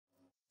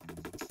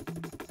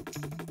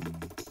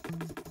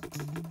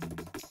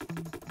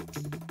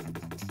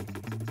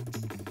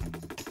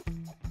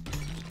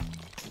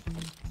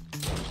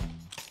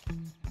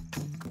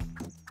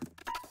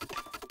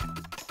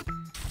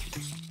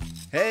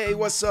Hey,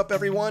 what's up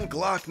everyone?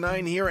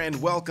 Glock9 here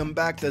and welcome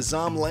back to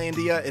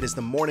Zomblandia. It is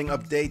the morning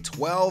of day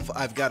 12.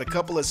 I've got a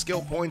couple of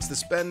skill points to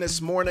spend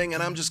this morning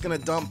and I'm just gonna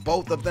dump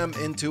both of them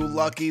into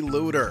Lucky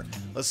Looter.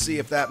 Let's see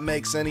if that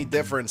makes any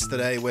difference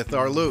today with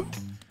our loot.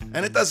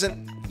 And it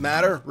doesn't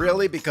matter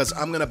really because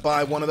I'm gonna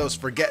buy one of those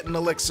forgetting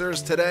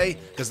elixirs today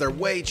because they're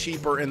way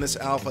cheaper in this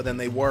alpha than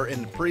they were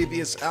in the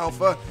previous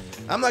alpha.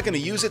 I'm not gonna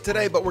use it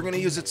today, but we're gonna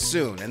use it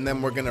soon and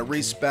then we're gonna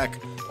respec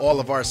all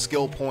of our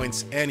skill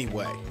points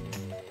anyway.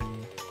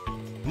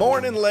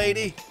 Morning,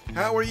 lady.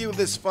 How are you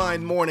this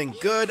fine morning?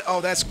 Good? Oh,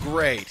 that's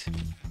great.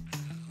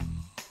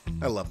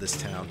 I love this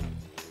town.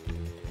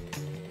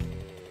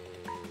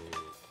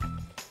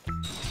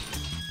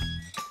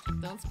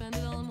 Don't spend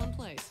it all in one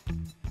place.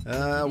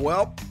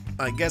 Well,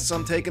 I guess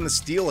I'm taking the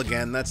steel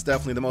again. That's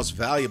definitely the most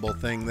valuable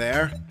thing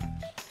there.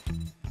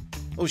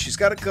 Oh, she's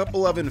got a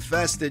couple of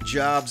infested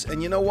jobs,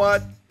 and you know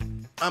what?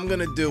 I'm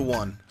gonna do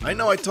one. I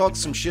know I talked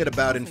some shit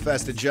about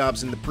infested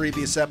jobs in the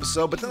previous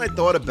episode, but then I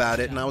thought about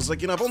it and I was like,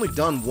 you know, I've only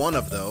done one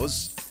of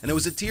those. And it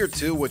was a tier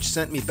 2, which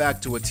sent me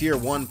back to a tier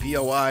 1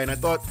 POI, and I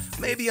thought,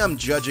 maybe I'm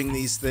judging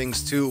these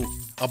things too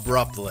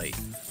abruptly.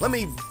 Let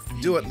me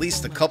do at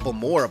least a couple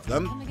more of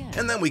them,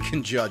 and then we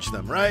can judge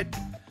them, right?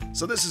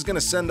 So this is gonna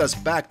send us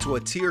back to a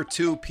tier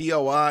 2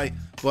 POI,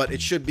 but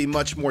it should be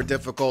much more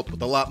difficult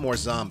with a lot more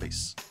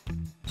zombies.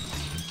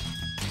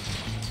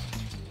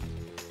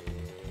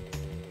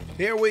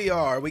 Here we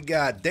are. We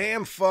got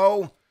Damn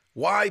Pho,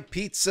 Y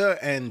Pizza,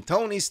 and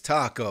Tony's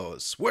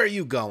Tacos. Where are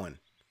you going?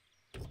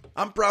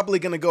 I'm probably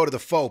gonna go to the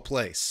pho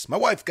place. My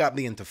wife got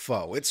me into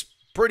pho. It's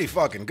pretty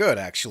fucking good,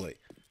 actually.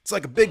 It's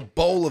like a big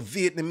bowl of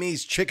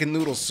Vietnamese chicken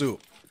noodle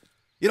soup.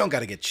 You don't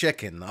gotta get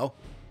chicken, though.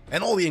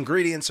 And all the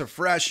ingredients are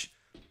fresh.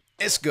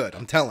 It's good,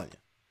 I'm telling you.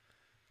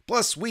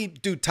 Plus, we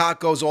do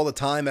tacos all the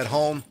time at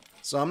home,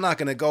 so I'm not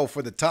gonna go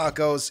for the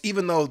tacos,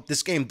 even though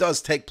this game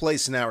does take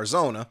place in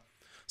Arizona.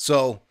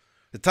 So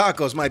the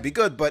tacos might be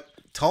good, but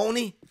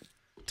Tony,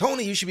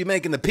 you should be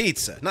making the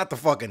pizza, not the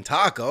fucking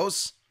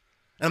tacos.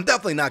 And I'm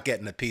definitely not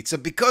getting the pizza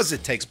because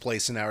it takes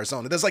place in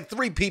Arizona. There's like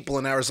 3 people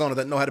in Arizona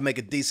that know how to make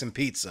a decent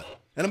pizza.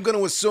 And I'm going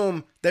to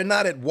assume they're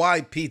not at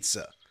Y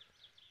Pizza.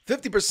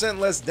 50%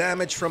 less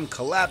damage from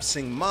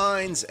collapsing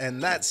mines,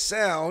 and that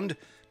sound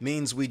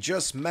means we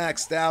just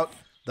maxed out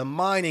the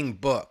mining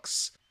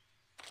books.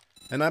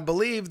 And I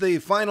believe the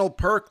final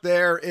perk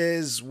there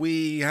is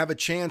we have a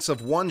chance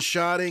of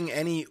one-shotting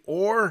any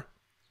ore.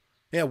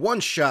 Yeah, one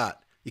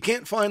shot. You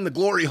can't find the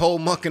glory hole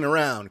mucking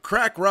around.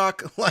 Crack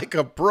rock like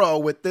a pro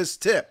with this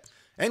tip.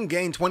 And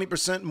gain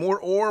 20% more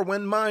ore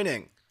when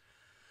mining.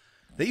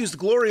 They used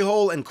glory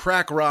hole and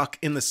crack rock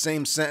in the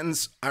same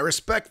sentence. I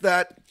respect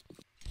that.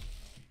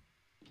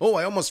 Oh,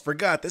 I almost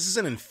forgot. This is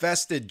an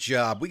infested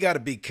job. We gotta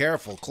be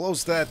careful.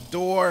 Close that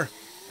door.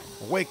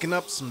 We're waking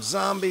up some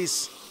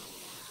zombies.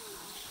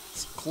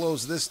 Let's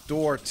close this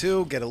door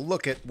too. Get a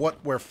look at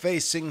what we're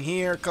facing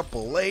here.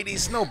 Couple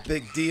ladies. No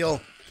big deal.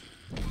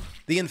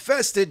 The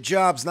infested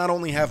jobs not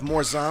only have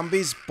more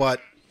zombies, but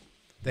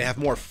they have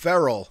more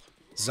feral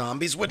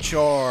zombies, which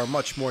are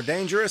much more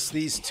dangerous.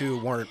 These two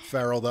weren't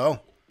feral, though.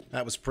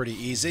 That was pretty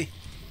easy.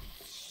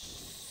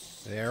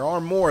 There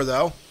are more,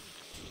 though.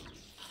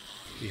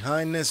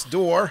 Behind this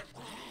door.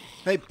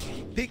 Hey,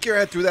 peek your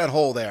head through that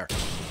hole there.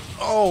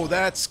 Oh,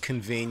 that's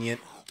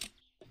convenient.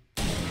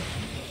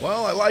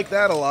 Well, I like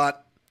that a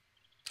lot.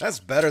 That's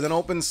better than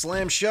open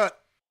slam shut.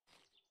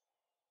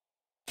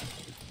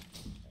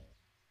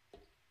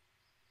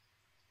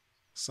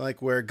 Looks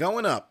like we're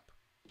going up.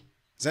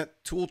 Is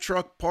that tool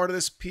truck part of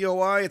this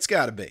POI? It's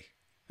gotta be.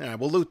 Alright,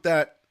 we'll loot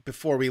that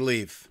before we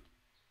leave.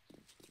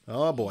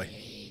 Oh boy.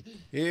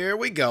 Here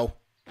we go.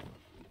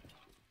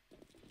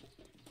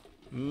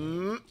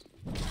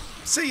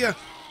 See ya.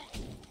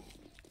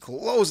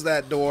 Close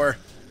that door.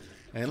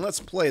 And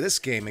let's play this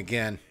game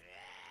again.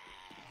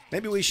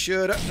 Maybe we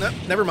should... no,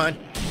 never mind.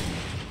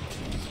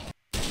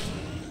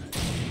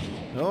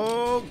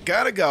 Oh,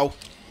 gotta go.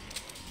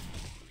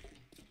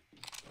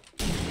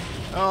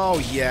 Oh,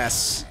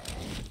 yes.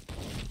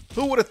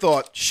 Who would have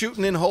thought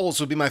shooting in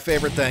holes would be my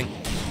favorite thing?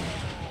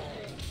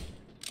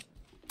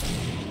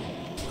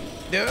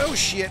 Oh,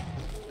 shit.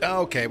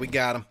 Okay, we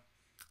got him.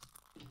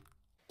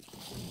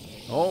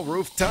 Oh,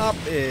 rooftop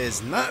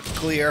is not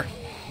clear.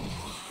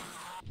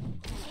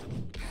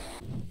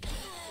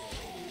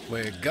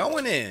 We're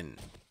going in.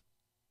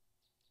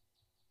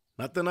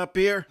 Nothing up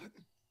here?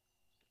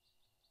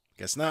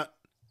 Guess not.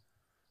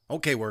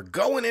 Okay, we're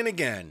going in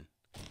again.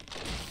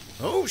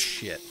 Oh,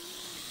 shit.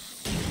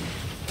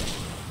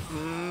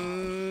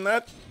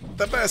 Not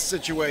the best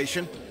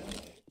situation.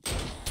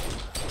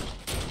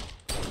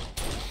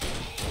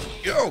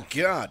 Oh,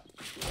 God.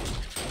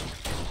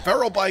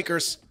 Feral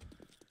bikers.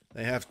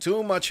 They have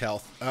too much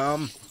health.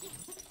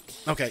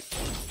 Okay.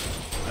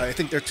 I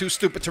think they're too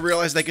stupid to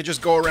realize they could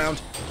just go around.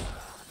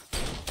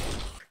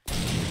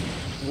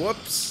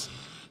 Whoops.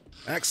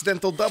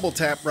 Accidental double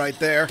tap right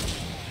there.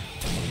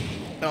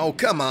 Oh,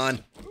 come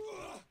on.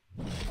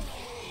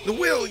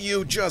 Will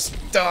you just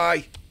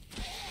die?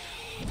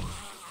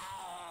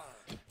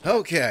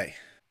 Okay.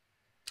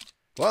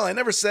 Well, I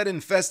never said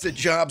infested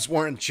jobs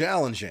weren't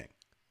challenging.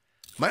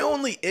 My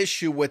only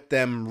issue with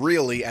them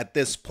really at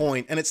this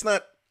point, and it's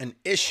not an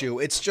issue,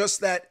 it's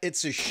just that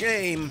it's a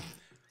shame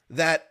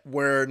that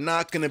we're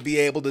not going to be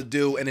able to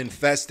do an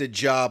infested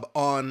job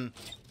on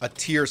a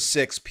tier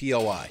 6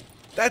 POI.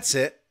 That's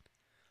it.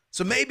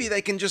 So maybe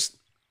they can just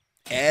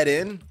add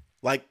in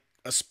like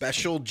a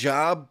special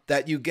job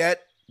that you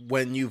get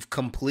when you've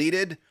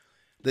completed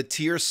the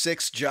tier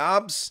 6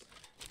 jobs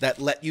that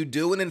let you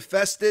do an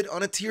infested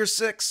on a tier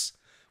 6,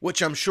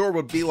 which I'm sure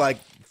would be like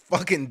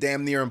fucking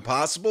damn near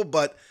impossible,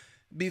 but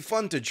be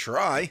fun to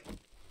try.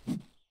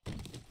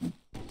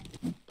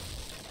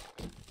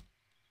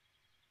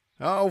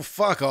 Oh,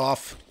 fuck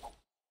off.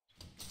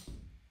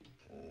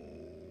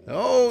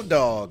 Oh,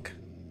 dog.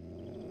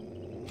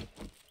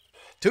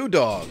 2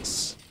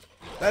 dogs.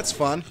 That's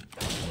fun.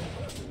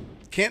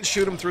 Can't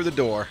shoot him through the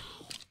door.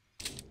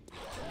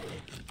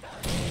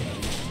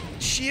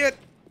 Shit.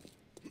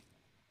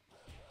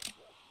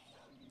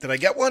 Did I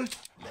get one?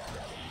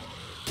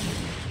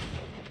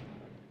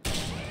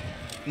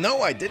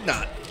 No, I did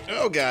not.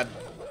 Oh, God.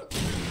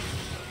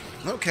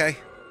 Okay.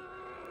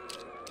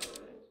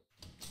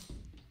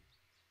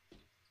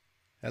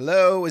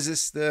 Hello, is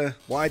this the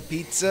wide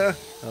pizza?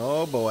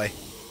 Oh, boy.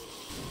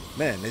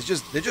 Man, they're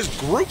just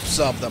groups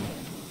of them.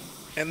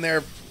 And they're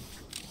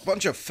a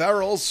bunch of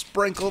ferals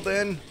sprinkled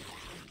in.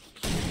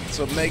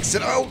 So it makes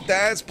it... Oh,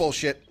 that's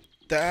bullshit.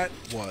 That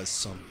was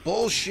some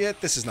bullshit.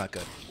 This is not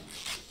good.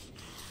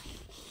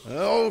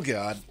 Oh,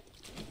 God.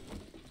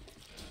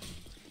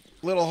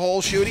 Little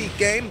hole shooty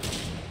game?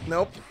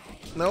 Nope.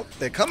 Nope.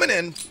 They're coming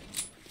in.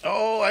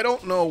 Oh, I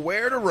don't know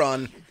where to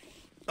run.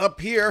 Up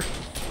here.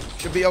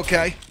 Should be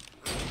okay.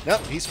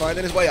 Nope, he's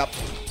finding his way up.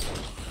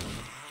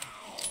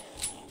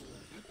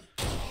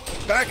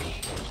 Back.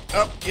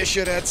 Oh, you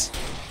shitheads.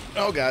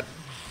 Oh, God.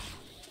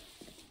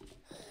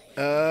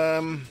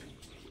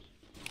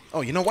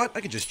 Oh, you know what?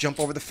 I could just jump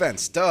over the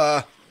fence.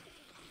 Duh.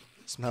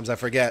 Sometimes I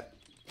forget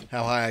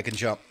how high I can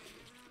jump.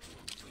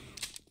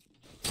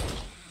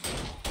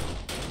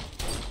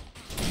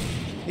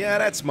 Yeah,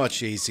 that's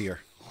much easier.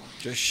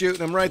 Just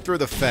shooting him right through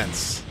the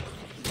fence.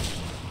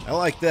 I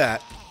like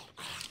that.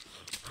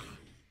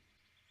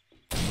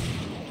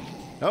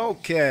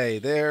 Okay,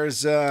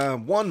 there's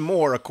one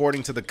more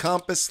according to the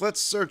compass.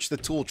 Let's search the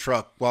tool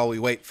truck while we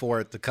wait for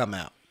it to come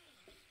out.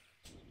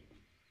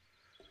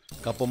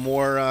 A couple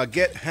more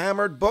Get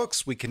Hammered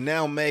books. We can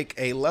now make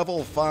a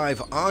level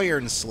 5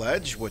 iron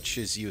sledge, which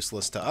is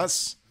useless to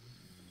us.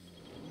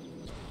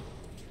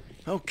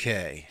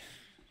 Okay.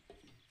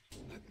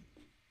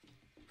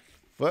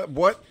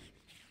 What?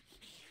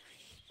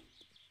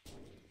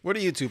 What are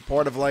you two,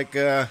 part of like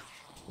a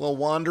little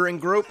wandering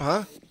group,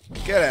 huh?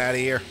 Get out of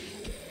here.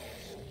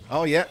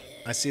 Oh, yeah,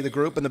 I see the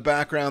group in the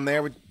background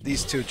there.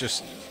 These two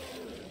just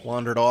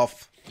wandered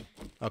off.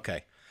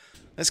 Okay,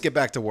 let's get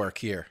back to work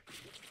here.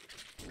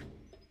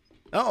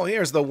 Oh,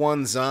 here's the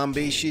one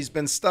zombie. She's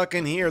been stuck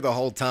in here the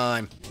whole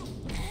time.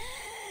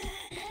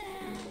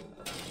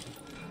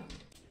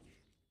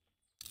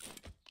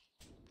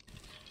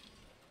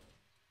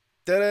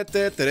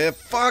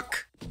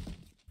 Fuck!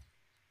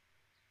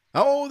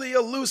 Oh, the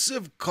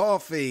elusive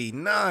coffee.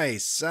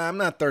 Nice. I'm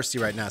not thirsty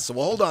right now, so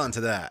we'll hold on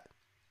to that.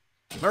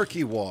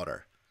 Murky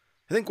water.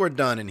 I think we're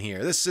done in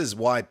here. This is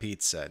Y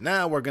Pizza.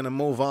 Now we're going to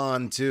move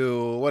on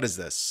to... What is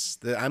this?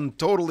 I'm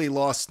totally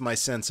lost my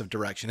sense of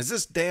direction. Is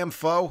this damn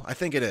foe? I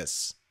think it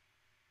is.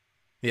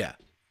 Yeah,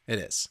 it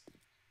is.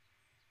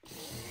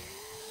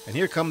 And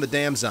here come the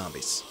damn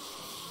zombies.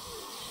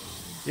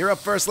 You're up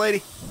first,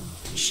 lady.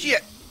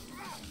 Shit!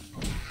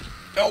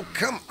 Oh,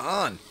 come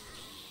on.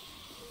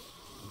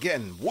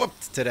 Getting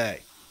whooped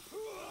today.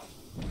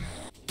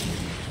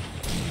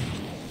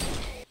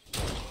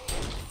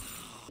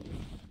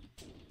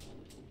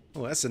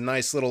 Oh, that's a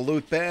nice little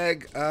loot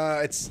bag.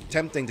 It's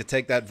tempting to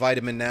take that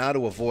vitamin now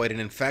to avoid an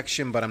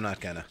infection, but I'm not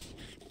gonna.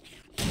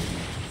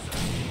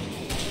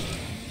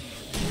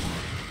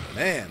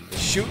 Man, the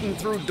shooting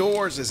through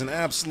doors is an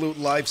absolute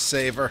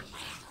lifesaver.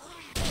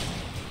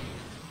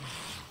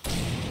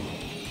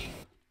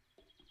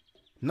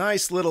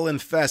 Nice little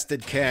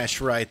infested cache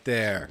right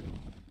there.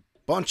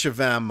 Bunch of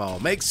ammo.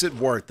 Makes it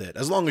worth it.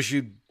 As long as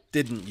you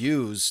didn't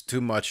use too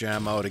much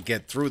ammo to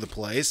get through the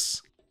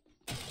place.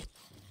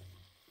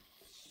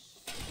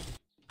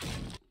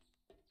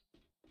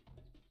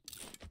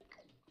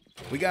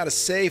 We got a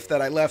safe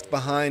that I left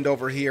behind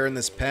over here in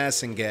this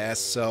passing gas,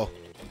 so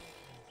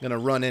I'm gonna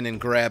run in and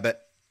grab it.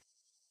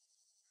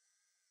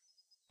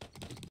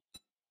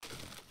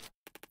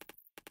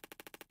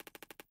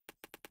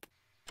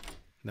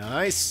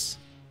 Nice.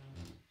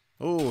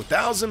 Ooh,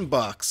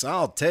 $1,000.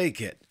 I'll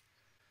take it.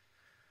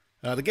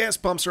 The gas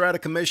pumps are out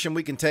of commission.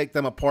 We can take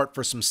them apart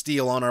for some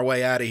steel on our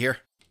way out of here.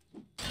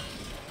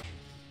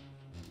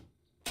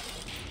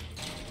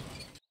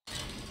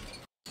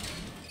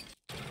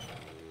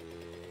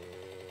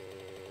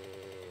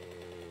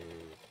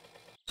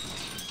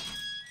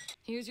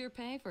 Here's your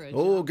pay for it.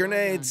 Oh,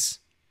 grenades.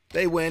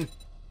 They win.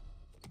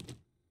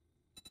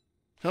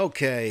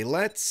 Okay,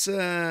 let's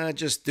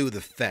just do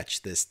the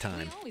fetch this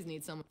time. We always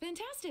need some.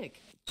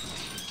 Fantastic.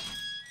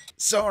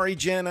 Sorry,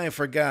 Jen, I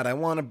forgot. I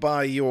want to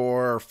buy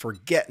your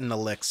forgetting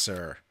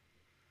elixir.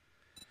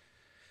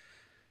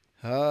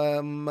 Here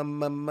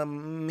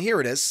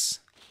it is.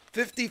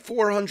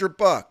 5,400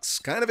 bucks.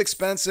 Kind of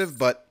expensive,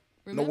 but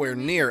nowhere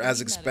near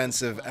as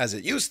expensive as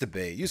it used to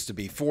be. It used to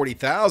be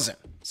 40,000.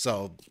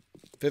 So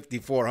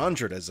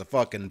 5,400 is a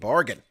fucking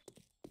bargain.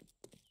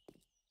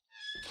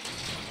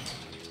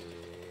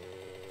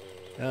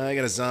 I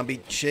got a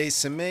zombie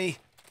chasing me.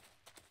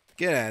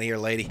 Get out of here,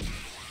 lady.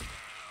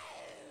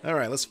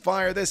 Alright, let's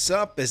fire this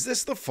up. Is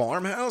this the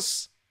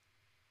farmhouse?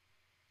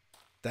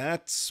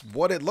 That's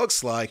what it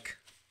looks like.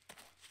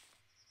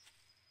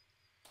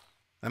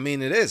 I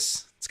mean, it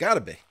is. It's gotta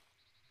be.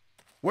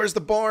 Where's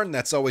the barn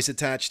that's always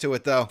attached to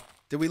it, though?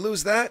 Did we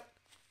lose that?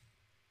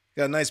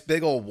 Got a nice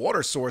big old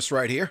water source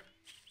right here.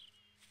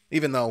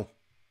 Even though,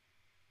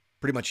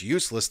 pretty much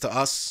useless to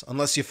us,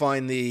 unless you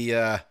find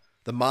the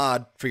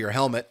mod for your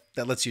helmet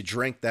that lets you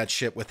drink that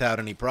shit without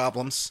any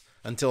problems.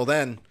 Until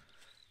then,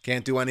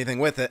 can't do anything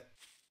with it.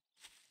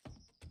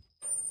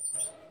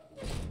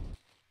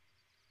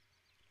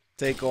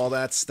 Take all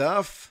that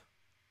stuff.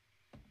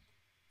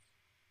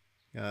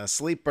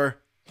 Sleeper.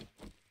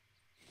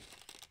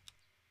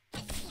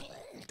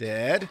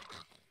 Dead.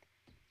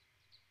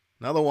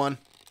 Another one.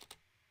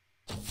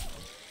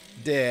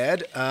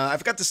 Dead. I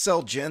forgot to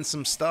sell Jen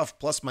some stuff,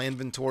 plus my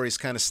inventory is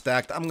kind of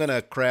stacked. I'm going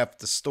to craft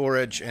the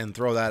storage and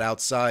throw that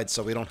outside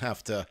so we don't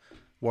have to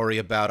worry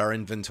about our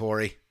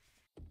inventory.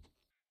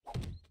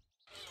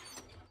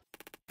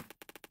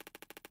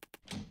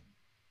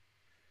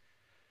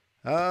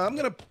 I'm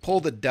going to pull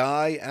the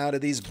dye out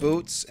of these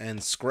boots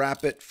and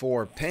scrap it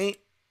for paint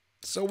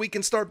so we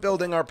can start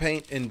building our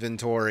paint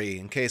inventory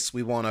in case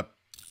we want to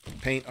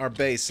paint our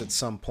base at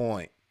some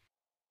point.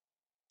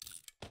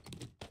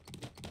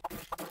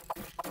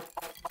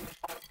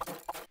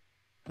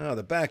 Oh,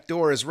 the back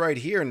door is right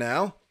here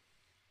now.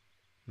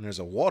 And there's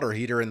a water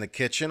heater in the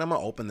kitchen. I'm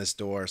going to open this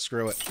door.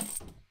 Screw it.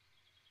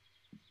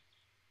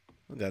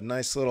 We got a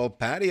nice little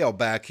patio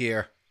back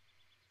here.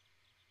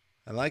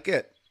 I like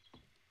it.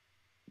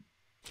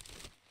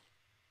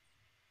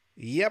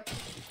 Yep,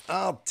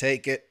 I'll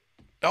take it.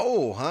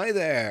 Oh, hi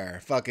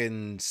there,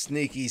 fucking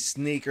sneaky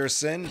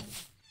sneakerson.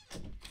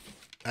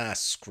 Ah,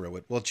 screw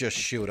it. We'll just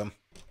shoot him.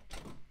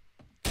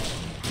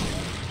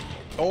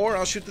 Or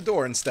I'll shoot the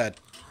door instead.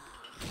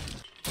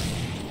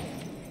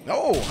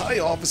 Oh, hi,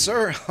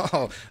 officer.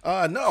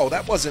 Oh, no,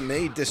 that wasn't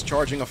me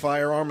discharging a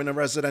firearm in a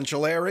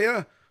residential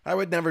area. I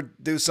would never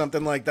do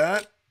something like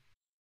that.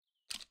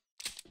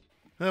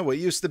 What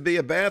used to be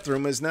a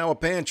bathroom is now a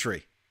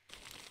pantry.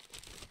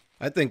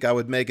 I think I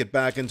would make it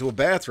back into a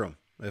bathroom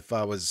if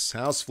I was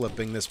house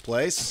flipping this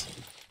place.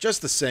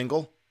 Just a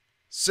single.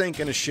 Sink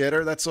and a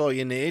shitter, that's all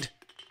you need.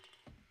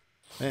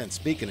 Man,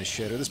 speaking of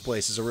shitter, this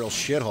place is a real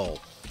shithole.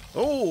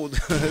 Oh,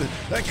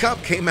 that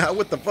cop came out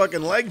with the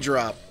fucking leg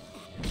drop.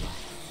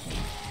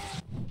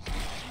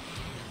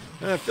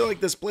 I feel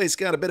like this place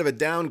got a bit of a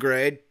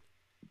downgrade.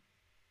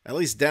 At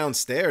least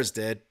downstairs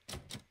did.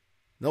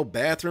 No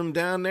bathroom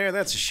down there?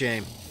 That's a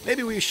shame.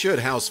 Maybe we should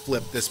house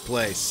flip this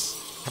place.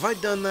 Have I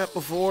done that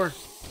before?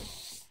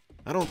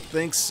 I don't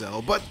think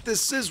so, but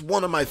this is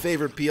one of my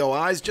favorite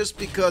POIs just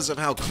because of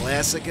how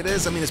classic it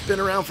is. I mean, it's been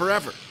around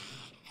forever.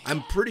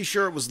 I'm pretty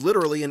sure it was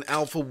literally in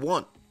Alpha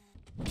 1.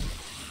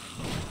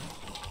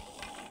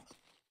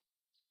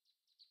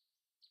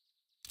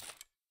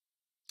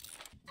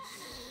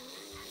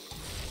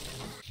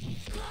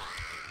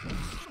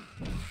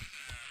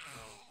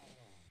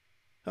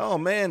 Oh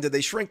man, did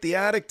they shrink the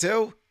attic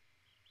too?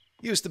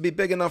 Used to be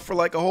big enough for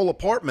like a whole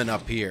apartment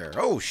up here.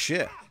 Oh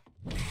shit.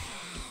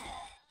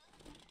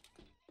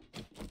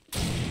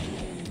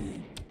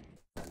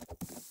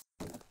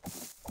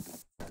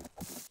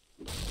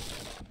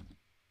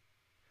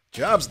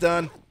 Job's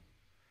done.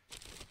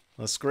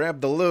 Let's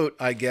grab the loot,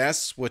 I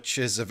guess, which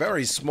is a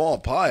very small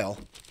pile.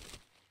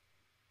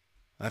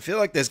 I feel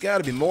like there's got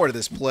to be more to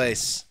this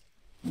place.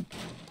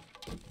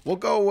 We'll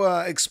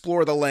go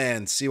explore the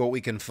land, see what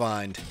we can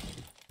find.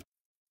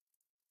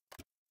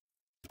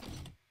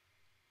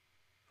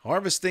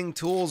 Harvesting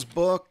tools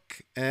book,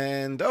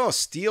 and oh,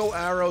 steel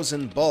arrows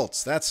and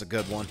bolts. That's a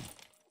good one.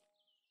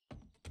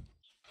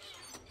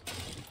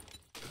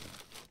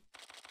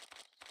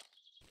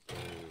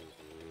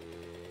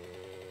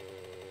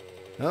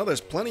 Well, there's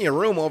plenty of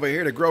room over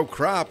here to grow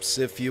crops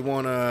if you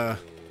want to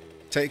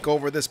take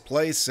over this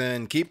place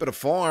and keep it a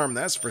farm,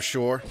 that's for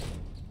sure.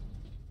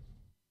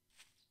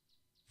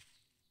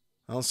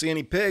 I don't see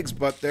any pigs,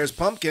 but there's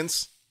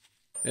pumpkins.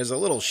 There's a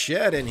little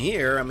shed in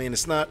here. I mean,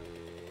 it's not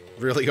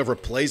really a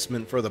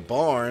replacement for the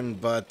barn,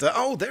 but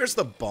oh, there's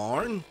the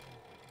barn.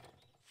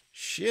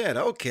 Shit,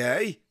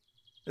 okay.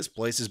 This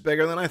place is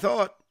bigger than I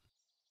thought.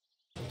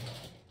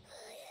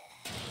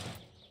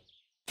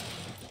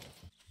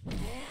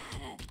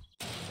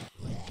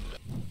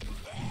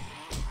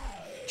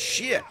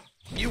 Shit,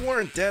 you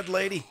weren't dead,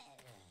 lady.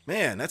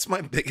 Man, that's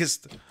my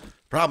biggest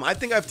Problem, I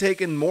think I've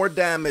taken more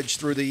damage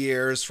through the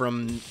years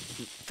from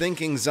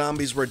thinking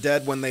zombies were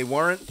dead when they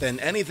weren't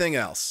than anything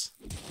else.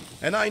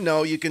 And I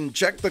know you can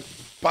check the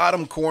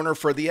bottom corner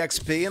for the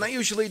XP, and I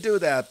usually do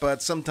that,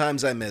 but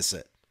sometimes I miss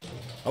it.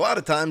 A lot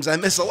of times I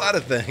miss a lot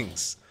of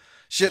things.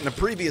 Shit, in a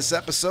previous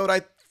episode,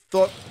 I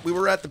thought we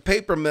were at the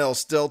paper mill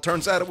still.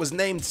 Turns out it was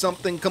named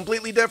something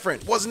completely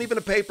different. Wasn't even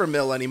a paper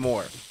mill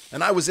anymore.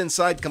 And I was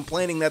inside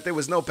complaining that there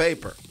was no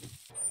paper.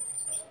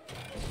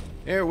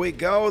 Here we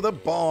go, the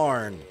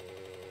barn.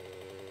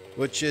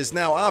 Which is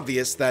now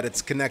obvious that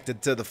it's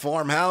connected to the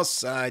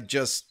farmhouse. I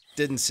just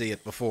didn't see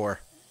it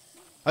before.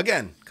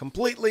 Again,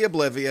 completely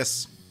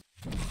oblivious.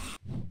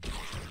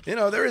 You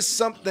know, there is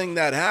something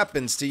that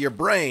happens to your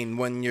brain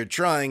when you're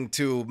trying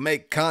to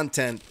make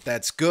content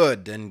that's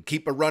good and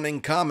keep a running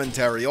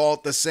commentary all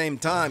at the same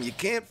time. You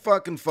can't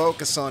fucking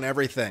focus on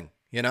everything,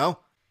 you know?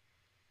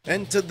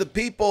 And to the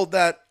people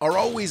that are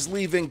always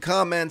leaving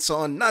comments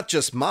on not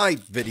just my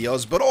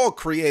videos, but all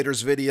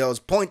creators' videos,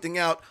 pointing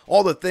out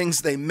all the things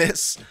they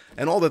miss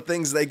and all the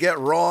things they get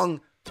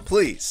wrong,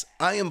 please,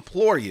 I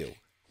implore you,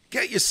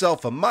 get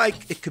yourself a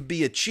mic. It could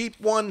be a cheap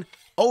one.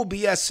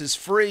 OBS is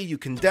free. You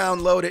can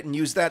download it and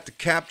use that to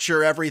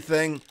capture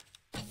everything.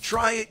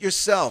 Try it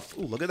yourself.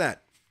 Ooh, look at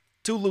that.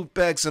 2 loot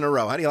bags in a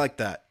row. How do you like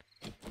that?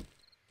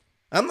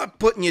 I'm not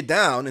putting you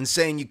down and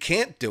saying you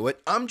can't do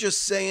it. I'm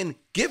just saying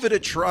give it a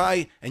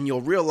try and you'll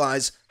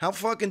realize how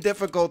fucking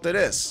difficult it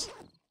is.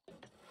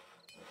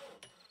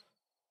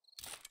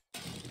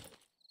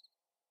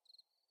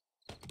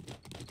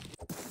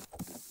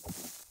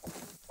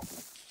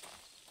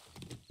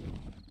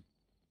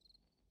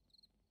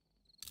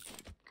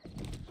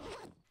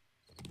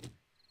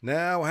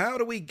 Now, how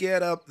do we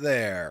get up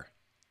there?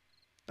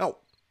 Oh,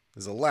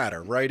 there's a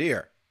ladder right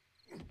here.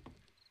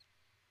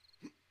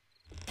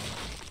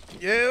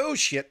 Oh,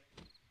 shit.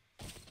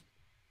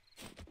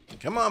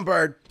 Come on,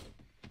 bird.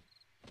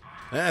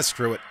 Ah,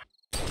 screw it.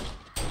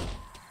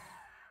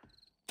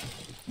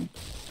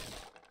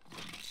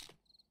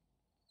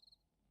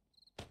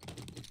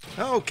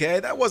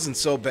 Okay, that wasn't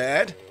so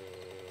bad.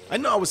 I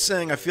know I was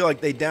saying I feel like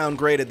they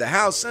downgraded the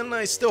house, and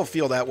I still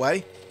feel that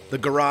way. The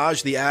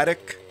garage, the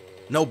attic,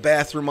 no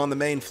bathroom on the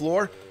main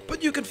floor,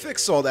 but you can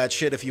fix all that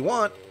shit if you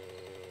want.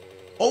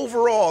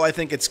 Overall, I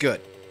think it's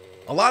good.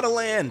 A lot of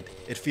land,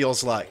 it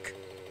feels like.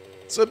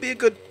 So it'd be a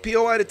good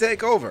POI to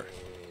take over,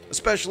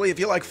 especially if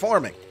you like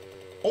farming.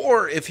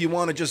 Or if you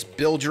want to just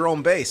build your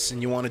own base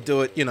and you want to do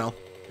it, you know,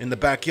 in the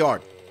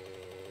backyard.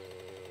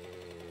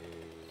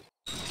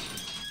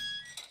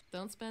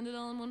 Don't spend it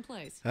all in one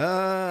place.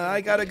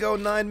 I gotta go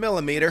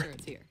 9mm. Sure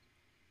it's here.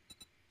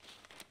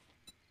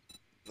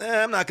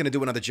 I'm not gonna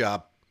do another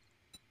job.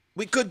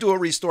 We could do a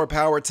restore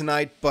power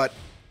tonight, but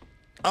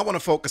I want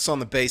to focus on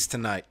the base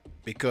tonight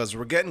because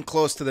we're getting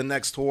close to the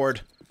next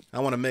horde.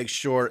 I want to make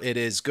sure it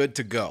is good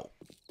to go.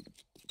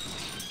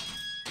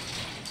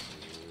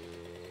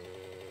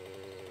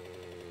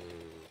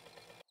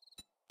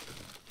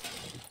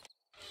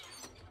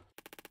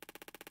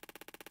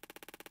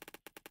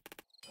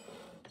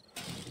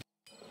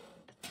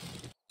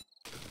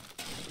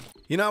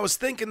 You know, I was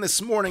thinking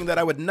this morning that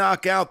I would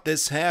knock out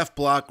this half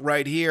block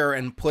right here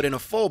and put in a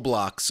full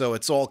block so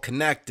it's all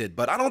connected,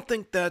 but I don't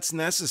think that's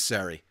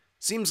necessary.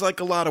 Seems like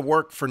a lot of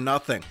work for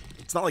nothing.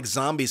 It's not like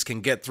zombies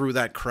can get through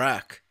that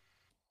crack.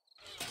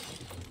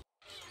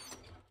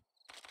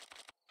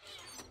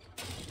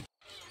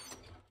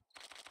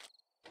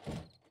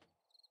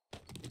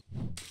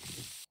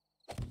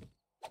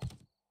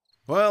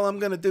 Well, I'm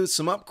going to do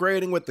some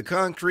upgrading with the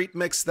concrete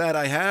mix that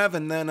I have,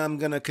 and then I'm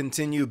going to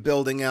continue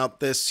building out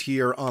this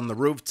here on the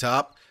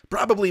rooftop.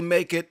 Probably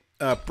make it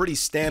a pretty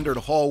standard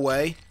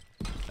hallway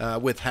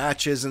with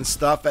hatches and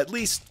stuff, at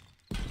least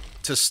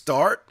to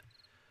start,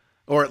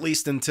 or at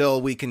least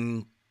until we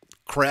can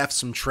craft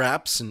some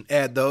traps and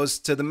add those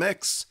to the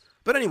mix.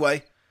 But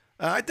anyway,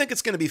 I think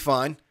it's going to be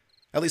fine,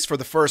 at least for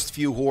the first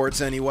few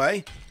hordes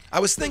anyway. I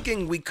was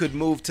thinking we could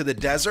move to the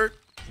desert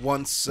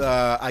once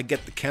I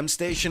get the chem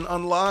station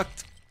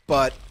unlocked,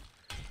 but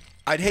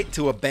I'd hate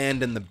to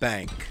abandon the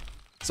bank.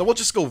 So we'll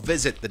just go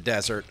visit the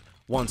desert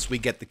once we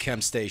get the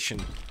chem station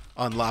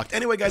unlocked.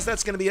 Anyway, guys,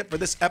 that's going to be it for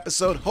this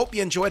episode. Hope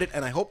you enjoyed it,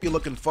 and I hope you're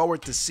looking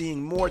forward to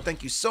seeing more.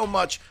 Thank you so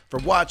much for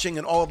watching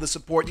and all of the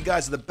support. You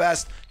guys are the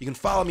best. You can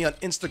follow me on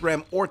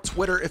Instagram or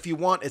Twitter if you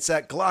want. It's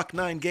at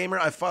Glock9Gamer.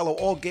 I follow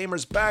all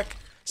gamers back.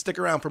 Stick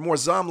around for more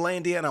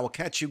Zomblandia, and I will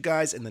catch you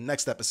guys in the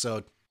next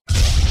episode.